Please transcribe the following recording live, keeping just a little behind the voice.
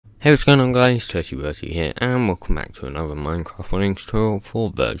Hey, what's going on guys, TurtieBertie here, and welcome back to another Minecraft modding tutorial for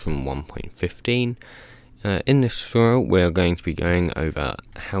version 1.15. In this tutorial we're going to be going over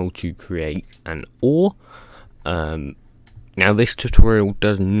how to create an ore. Now this tutorial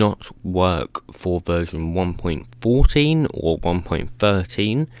does not work for version 1.14 or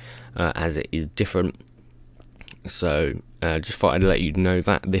 1.13 as it is different. So just thought I'd let you know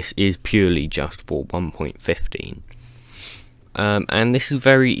that this is purely just for 1.15. And this is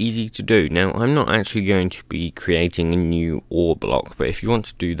very easy to do. Now, I'm not actually going to be creating a new ore block, but if you want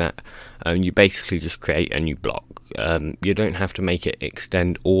to do that, you basically just create a new block. You don't have to make it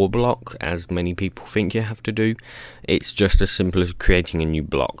extend ore block, as many people think you have to do. It's just as simple as creating a new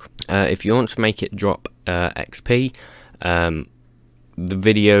block. If you want to make it drop XP, the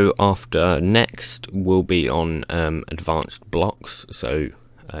video after next will be on advanced blocks, so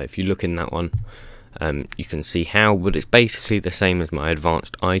if you look in that one, you can see how, but it's basically the same as my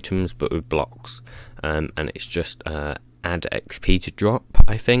advanced items but with blocks, and it's just add XP to drop,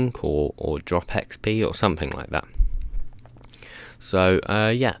 I think, or drop XP or something like that. So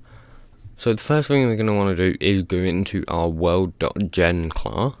yeah, so the first thing we're going to want to do is go into our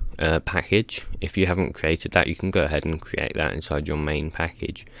WorldGenCar package. If you haven't created that, you can go ahead and create that inside your main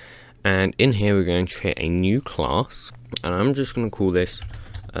package, and in here we're going to create a new class, and I'm just going to call this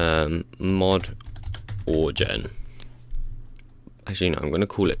mod OreGen. Actually no, I'm going to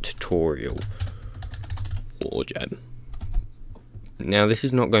call it tutorial OreGen. Now this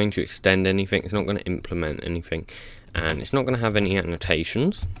is not going to extend anything, it's not going to implement anything, and it's not going to have any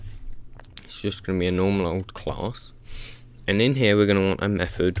annotations. It's just going to be a normal old class, and in here we're going to want a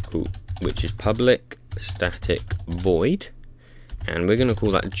method called, which is public static void, and we're going to call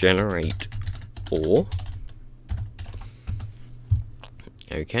that generate ore.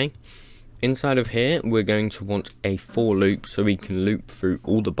 Okay. Inside of here, we're going to want a for loop so we can loop through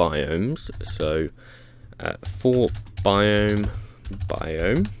all the biomes. So, for biome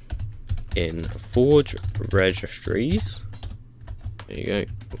in Forge registries. There you go,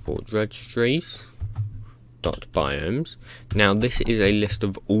 Forge registries dot biomes. Now, this is a list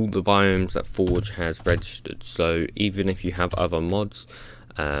of all the biomes that Forge has registered. So, even if you have other mods,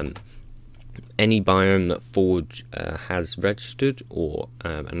 any biome that Forge has registered, or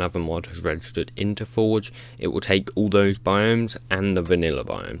another mod has registered into Forge, it will take all those biomes and the vanilla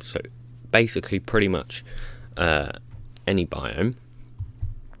biomes. So basically pretty much any biome.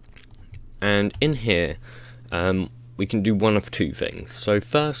 And in here we can do one of two things. So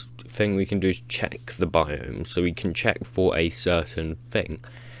first thing we can do is check the biome, so we can check for a certain thing.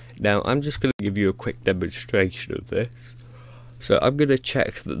 Now I'm just going to give you a quick demonstration of this. So I'm going to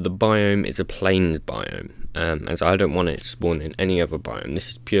check that the biome is a plains biome, as I don't want it to spawn in any other biome.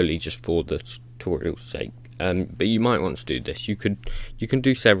 This is purely just for the tutorial's sake. But you might want to do this. You can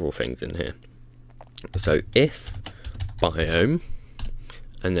do several things in here. So if biome,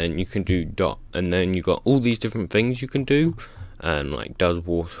 and then you can do dot, and then you got all these different things you can do, like does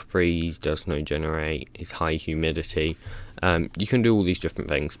water freeze, does snow generate, is high humidity. You can do all these different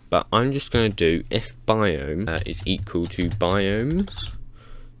things, but I'm just going to do if biome is equal to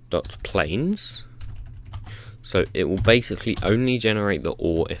biomes.plains. So it will basically only generate the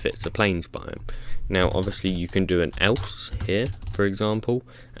ore if it's a plains biome. Now obviously you can do an else here, for example,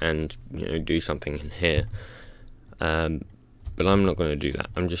 and do something in here, but I'm not going to do that.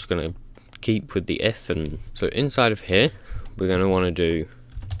 I'm just going to keep with the if, and so inside of here we're going to want to do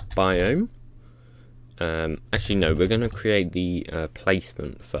biome. Actually no, we're going to create the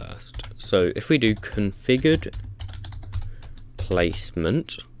placement first. So if we do configured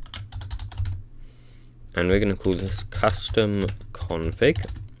placement, and we're going to call this custom config,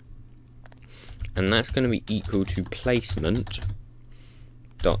 and that's going to be equal to placement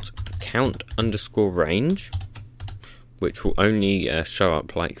dot count underscore range, which will only show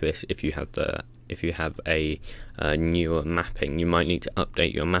up like this if you have a newer mapping. You might need to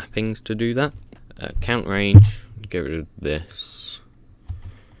update your mappings to do that. Count range, get rid of this,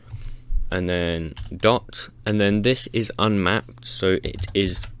 and then dot, and then this is unmapped, so it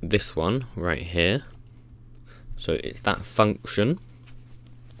is this one right here. So it's that function,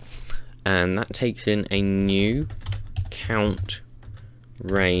 and that takes in a new count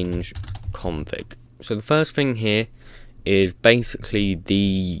range config. So the first thing here is basically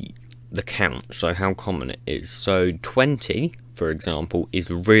the count, so how common it is. So 20, for example, is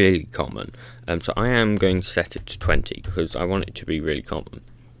really common, so I am going to set it to 20 because I want it to be really common.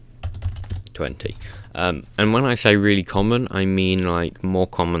 20, and when I say really common, I mean like more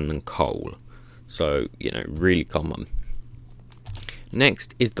common than coal, so really common.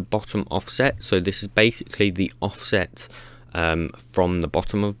 Next is the bottom offset, so this is basically the offset from the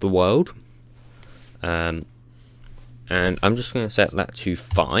bottom of the world. And I'm just going to set that to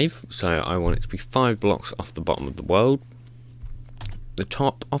 5, so I want it to be 5 blocks off the bottom of the world. The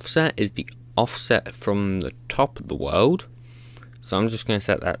top offset is the offset from the top of the world, so I'm just going to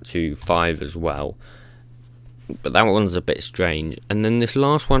set that to 5 as well, but that one's a bit strange. And then this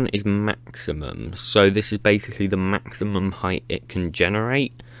last one is maximum, so this is basically the maximum height it can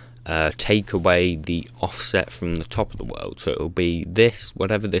generate. Take away the offset from the top of the world, so it'll be this,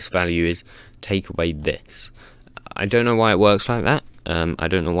 whatever this value is, take away this. I don't know why it works like that. I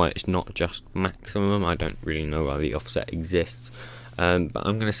don't know why it's not just maximum. I don't really know why the offset exists, but I'm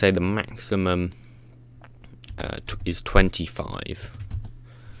going to say the maximum is 25,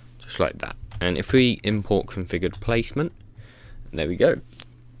 just like that. And if we import configured placement, there we go.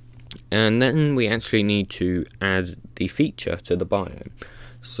 And then we actually need to add the feature to the biome.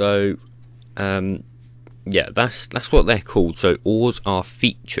 So yeah, that's what they're called. So ores are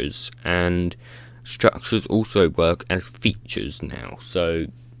features, and structures also work as features now. So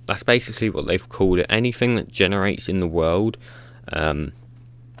that's basically what they've called it. Anything that generates in the world,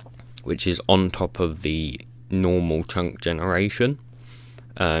 which is on top of the normal chunk generation,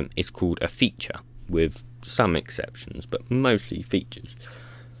 is called a feature, with some exceptions, but mostly features.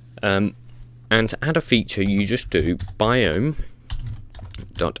 And to add a feature, you just do biome.add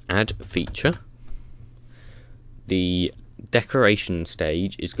feature. The decoration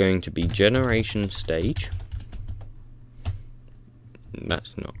stage is going to be generation stage.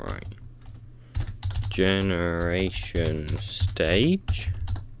 That's not right. Generation stage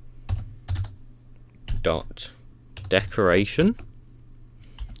dot decoration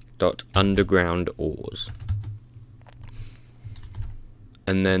dot underground ores.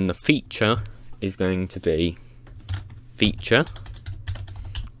 And then the feature is going to be feature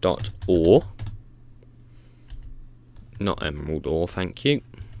dot ore, not emerald ore, thank you.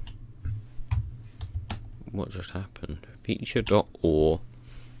 What just happened? Feature dot ore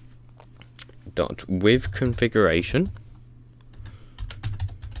dot with configuration,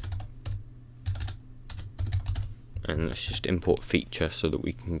 and let's just import feature so that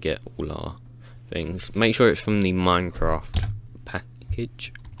we can get all our things. Make sure it's from the Minecraft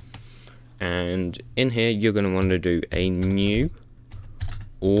package, and in here you're going to want to do a new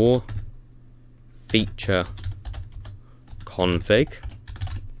or feature config.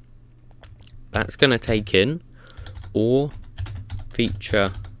 That's going to take in or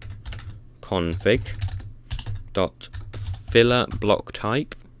feature config dot filler block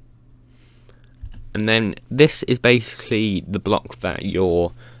type, and then this is basically the block that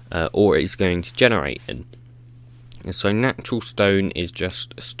your ore is going to generate in. And so natural stone is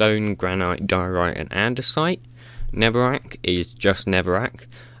just stone, granite, diorite and andesite. Netherrack is just netherrack.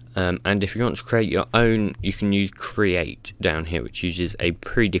 And if you want to create your own, you can use create down here, which uses a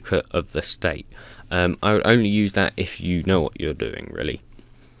predicate of the state. I would only use that if you know what you're doing, really.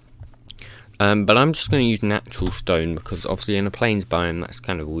 But I'm just going to use natural stone because obviously in a plains biome that's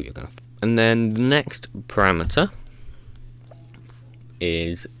kind of all you're going to. And then the next parameter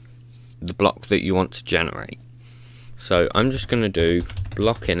is the block that you want to generate. So I'm just going to do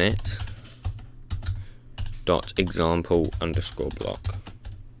block init dot example underscore block.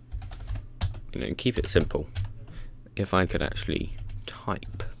 You know, keep it simple. If I could actually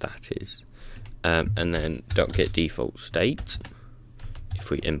type, that is, and then dot get default state. If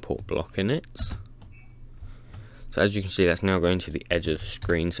we import block init, so as you can see, that's now going to the edge of the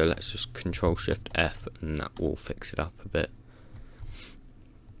screen. So let's just Control Shift F, and that will fix it up a bit.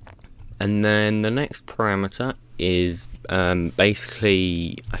 And then the next parameter is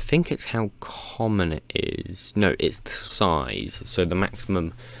basically, I think it's how common it is. No, it's the size. So the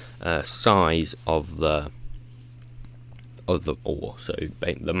maximum size of the ore, so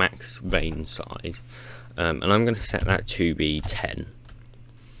the max vein size, and I'm going to set that to be 10.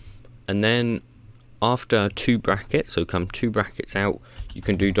 And then after 2 brackets, so come 2 brackets out, you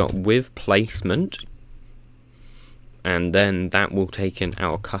can do dot with placement, and then that will take in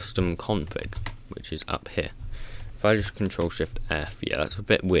our custom config, which is up here. If I just Control Shift F, yeah, that's a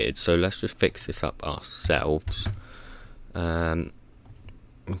bit weird, so let's just fix this up ourselves. Okay,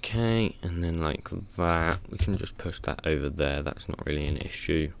 and then like that, we can just push that over there, that's not really an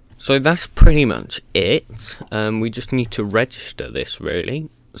issue. So that's pretty much it. We just need to register this, really.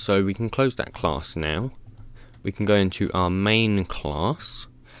 So we can close that class now. We can go into our main class,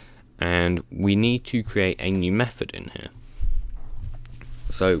 and we need to create a new method in here.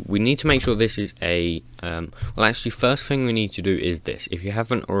 So we need to make sure this is a, well actually first thing we need to do is this. If you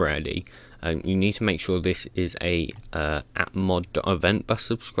haven't already, you need to make sure this is a @mod.event bus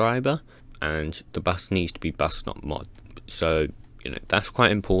subscriber, and the bus needs to be bus not mod. So that's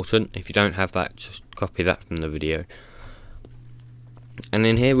quite important. If you don't have that, just copy that from the video. And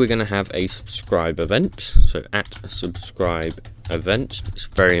in here we're going to have a subscribe event. So at a subscribe event, it's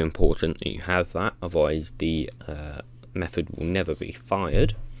very important that you have that, otherwise the method will never be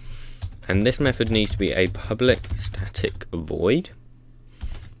fired. And this method needs to be a public static void,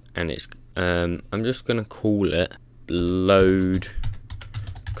 and it's I'm just going to call it load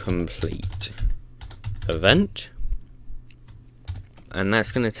complete event, and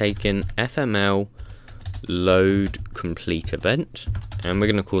that's going to take in fml load complete event, and we're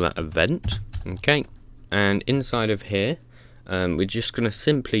going to call that event. Okay, and inside of here we're just going to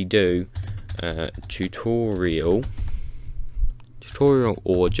simply do tutorial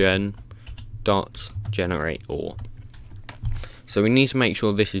orgen dot generate or. So we need to make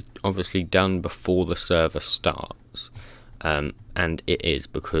sure this is obviously done before the server starts, and it is,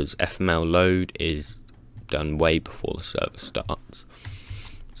 because fml load is done way before the server starts.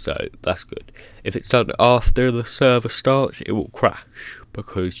 So that's good. If it's done after the server starts, it will crash,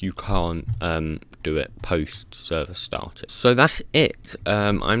 because you can't do it post server started. So that's it.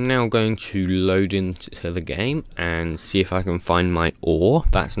 I'm now going to load into the game and see if I can find my ore.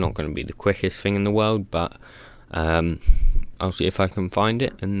 That's not going to be the quickest thing in the world, but I'll see if I can find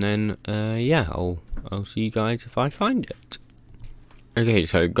it, and then yeah, I'll see you guys if I find it. Okay,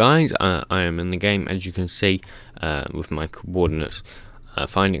 so guys, I am in the game, as you can see, with my coordinates.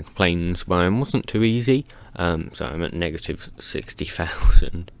 Finding planes biome wasn't too easy, so I'm at negative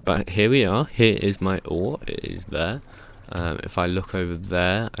 60,000. But here we are. Here is my ore. It is there. If I look over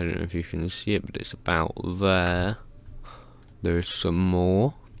there, I don't know if you can see it, but it's about there. There's some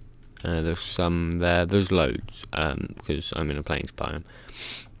more. There's some there. There's loads, because I'm in a plains biome.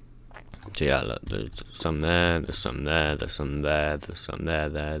 So yeah, look, there's some there. There's some there. There's some there. There's some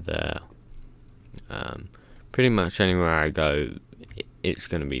there. Pretty much anywhere I go, it's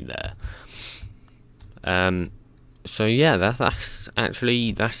going to be there. So yeah, that's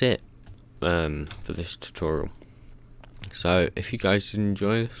it for this tutorial. So if you guys did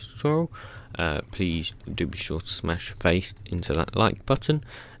enjoy this tutorial, please do be sure to smash your face into that like button,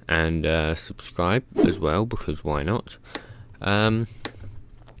 and subscribe as well, because why not. And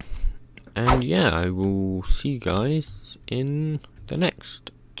yeah, I will see you guys in the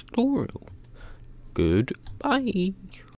next tutorial. Goodbye.